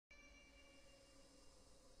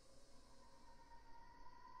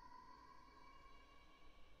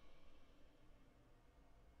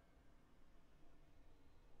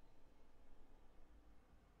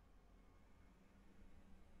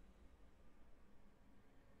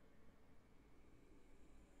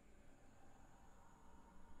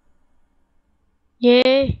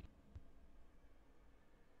Yay!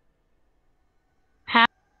 How's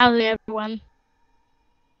everyone?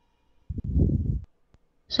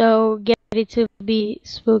 So get ready to be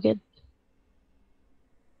spooked.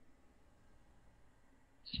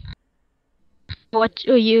 What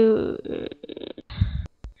are you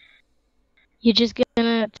just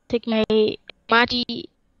gonna take my Mati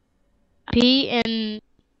P and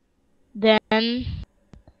then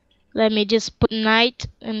let me just put night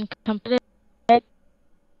and complete it.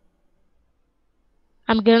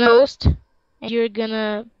 I'm gonna host and you're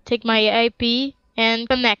gonna take my IP and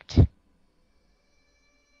connect.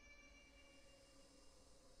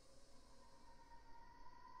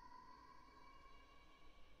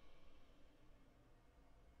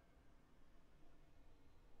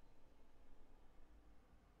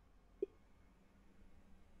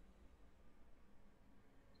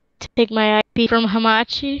 Take my IP from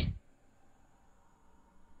Hamachi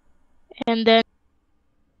and then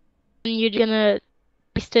you're gonna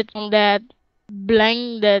paste it on that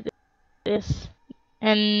blank that is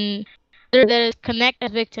and there is connect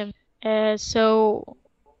as victim. So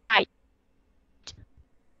right.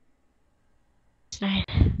 Right.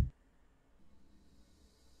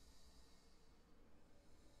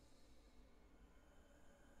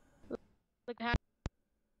 Look how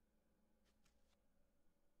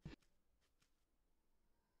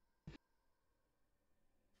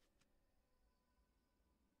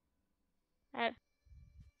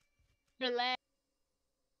relax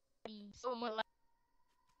so much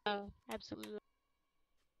absolutely.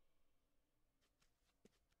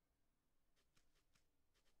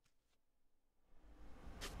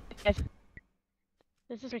 Guys,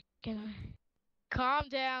 this is freaking calm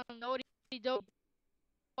down, Nodi, don't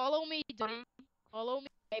follow me, don't follow me.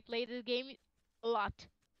 I play this game a lot.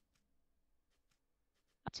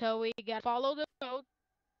 So we gotta follow the road.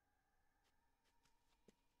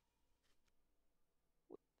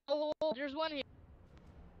 Oh, there's one here.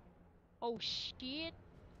 Oh shit.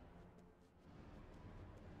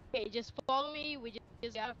 Okay, just follow me. We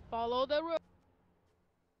just gotta follow the road.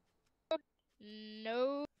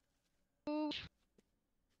 No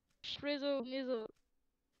frizzle, mizzle.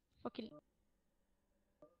 Fucking.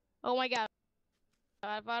 Oh my god.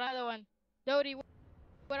 I found another one. Dodie,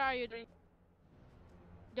 what are you doing?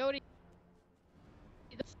 Dodie,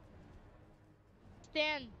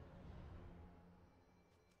 stand.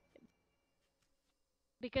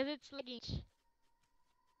 Because it's lagging.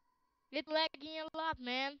 It's lagging a lot,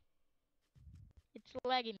 man. It's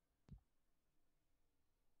lagging.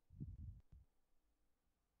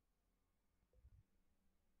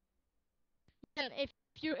 And if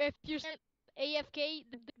you send AFK,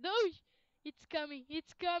 no, it's coming.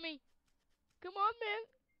 It's coming. Come on, man.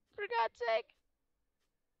 For God's sake.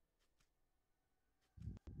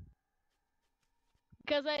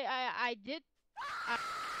 Because I did. I,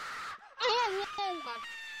 oh, oh my God.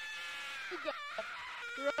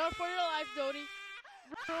 Run for your life, Dodie.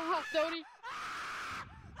 Run, Dodie.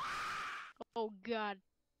 Oh God.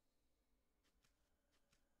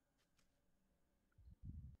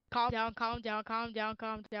 Calm down, calm down, calm down,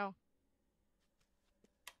 calm down.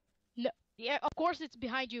 No, yeah, of course it's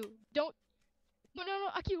behind you. Don't. No, no, no,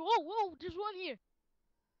 Aki. Whoa, whoa. There's one here.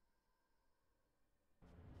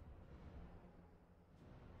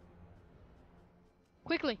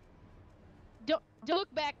 Quickly. Don't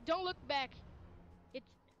look back. Don't look back. It's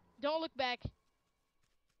don't look back.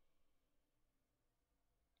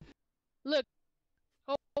 Look.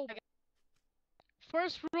 Oh my God.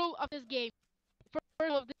 First rule of this game. First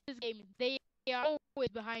rule of this game. They are always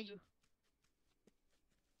behind you.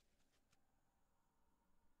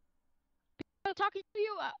 I'm talking to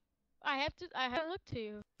you. I have to. I have to look to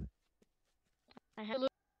you. I have to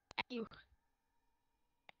look at you.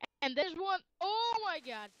 And there's one. Oh my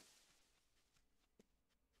God.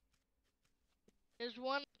 There's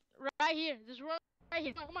one right here. There's one right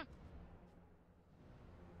here. Come on, come on.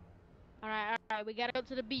 All right, all right. We gotta go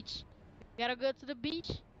to the beach. We gotta go to the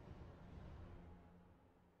beach.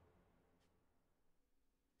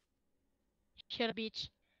 Shut up,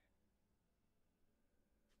 beach.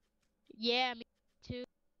 Yeah, me too.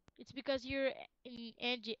 It's because you're in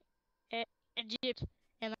Egypt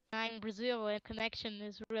and I'm in Brazil and connection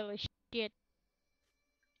is really shit.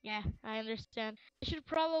 Yeah, I understand. I should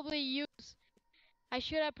probably use. I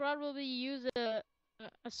should have probably use a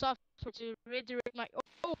software to redirect my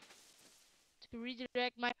to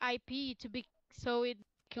redirect my IP to be so it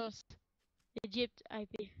becomes Egypt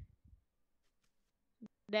IP.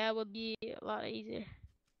 That would be a lot easier.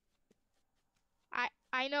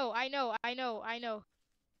 I know, I know, I know, I know,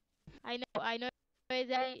 I know, I know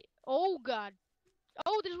exactly. Oh God!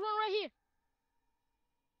 Oh, there's one right here.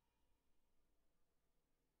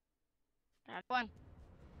 One.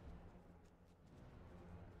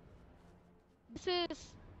 This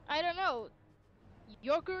is, I don't know,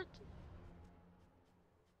 yogurt?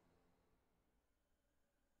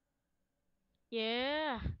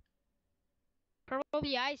 Yeah.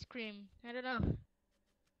 Probably ice cream. I don't know.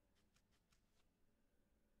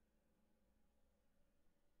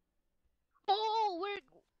 Oh,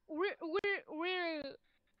 we're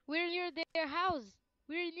near their house.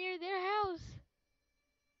 We're near their house.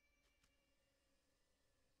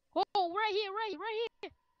 Oh, right here.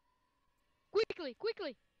 Quickly,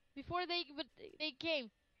 quickly, before they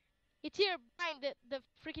came. It's here behind the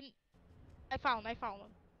freaking. I found them.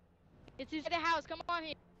 It's inside the house. Come on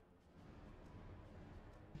here.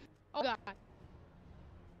 Oh God,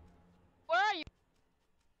 where are you?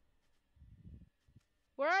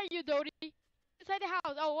 Where are you, Dodie? Inside the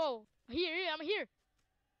house. Oh, I'm here.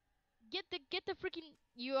 Get the freaking.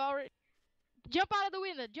 You are. Jump out of the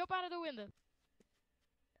window. Jump out of the window.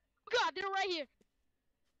 Oh God, they're right here.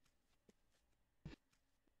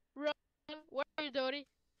 Run. Where are you, Dodie?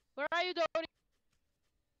 Where are you, Dodie?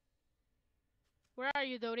 Where are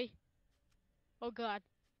you, Dodie? Oh God,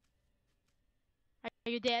 are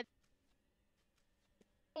you dead?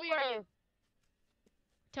 Where are you?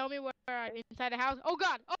 Tell me where are you? Inside the house. Oh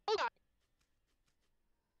God. Oh God.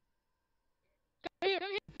 Come here. Come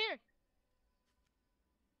here.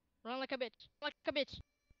 Run like a bitch. Like a bitch.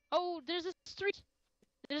 Oh, there's a street.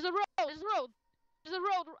 There's a road. There's a road. There's a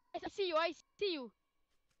road. I see you. I see you.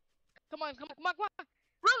 Come on. Come on. Come on. Come on.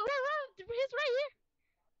 Run. He's right here.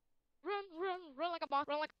 Run like a boss.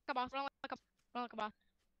 Run like a boss. Run like a boss.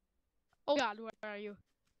 Oh God, where are you?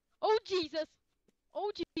 Oh Jesus.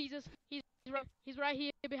 Oh Jesus. He's right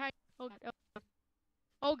here behind. Oh God.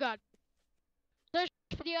 Oh God. Search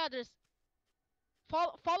for the others.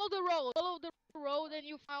 Follow the road. Follow the road and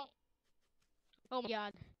you found. Oh my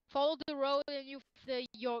God. Follow the road and you the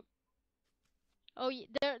your. Oh,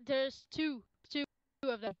 there's two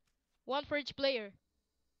of them, one for each player.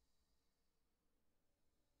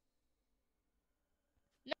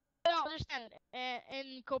 No, no, understand.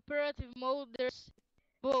 In cooperative mode, there's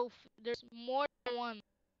both. There's more than one.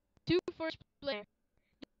 Two for each player.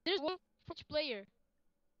 There's one for each player.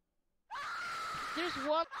 There's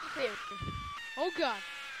one player. Oh God!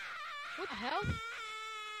 What the hell?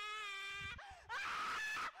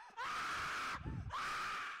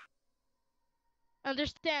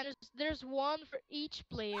 Understand? There's one for each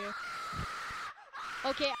player.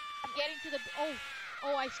 Okay, I'm getting to the.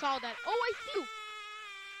 Oh, I saw that. Oh, I see you.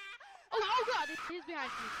 Oh God! He's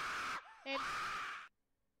behind me. And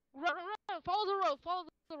run! Follow the road! Follow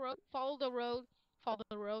the road! Follow the road! Follow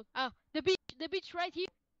the road! Ah, the beach right here!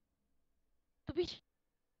 The beach!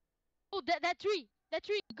 Oh, that tree! That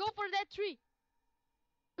tree! Go for that tree!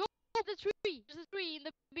 Go for the tree! There's a tree in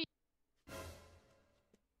the beach!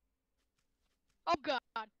 Oh God!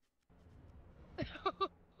 Oh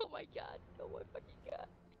my God! Oh my fucking God!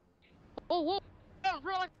 Oh, whoa!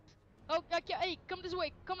 Run! Oh, okay, hey, come this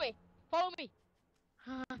way! Come away! Follow me!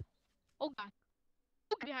 Oh God!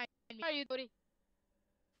 Oh, behind me! Where are you, Dory?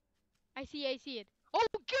 I see it! Oh,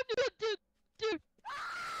 good, dude!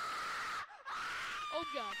 Oh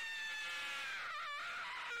God!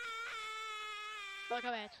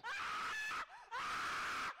 Welcome back.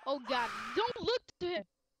 Oh God, don't look to him.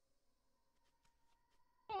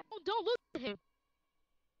 Oh, don't look at him.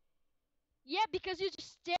 Yeah, because you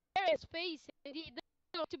just stare at his face and he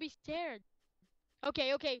doesn't want to be stared.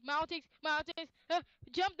 Okay, mountains.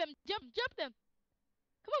 Jump them.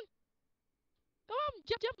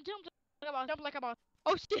 Come on, jump like a boss.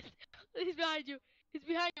 Oh shit, he's behind you. He's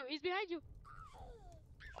behind you.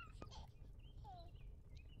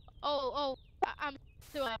 I'm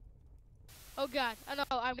still alive. Oh God, I know,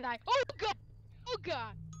 I'm gonna die. Oh God,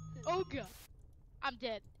 oh God. I'm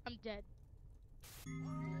dead.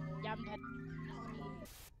 Yeah, I'm dead.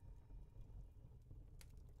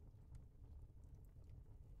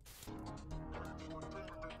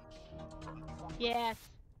 Yes.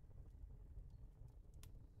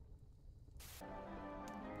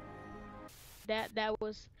 That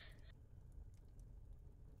was.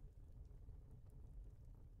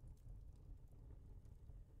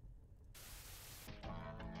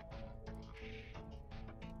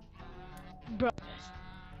 Bro.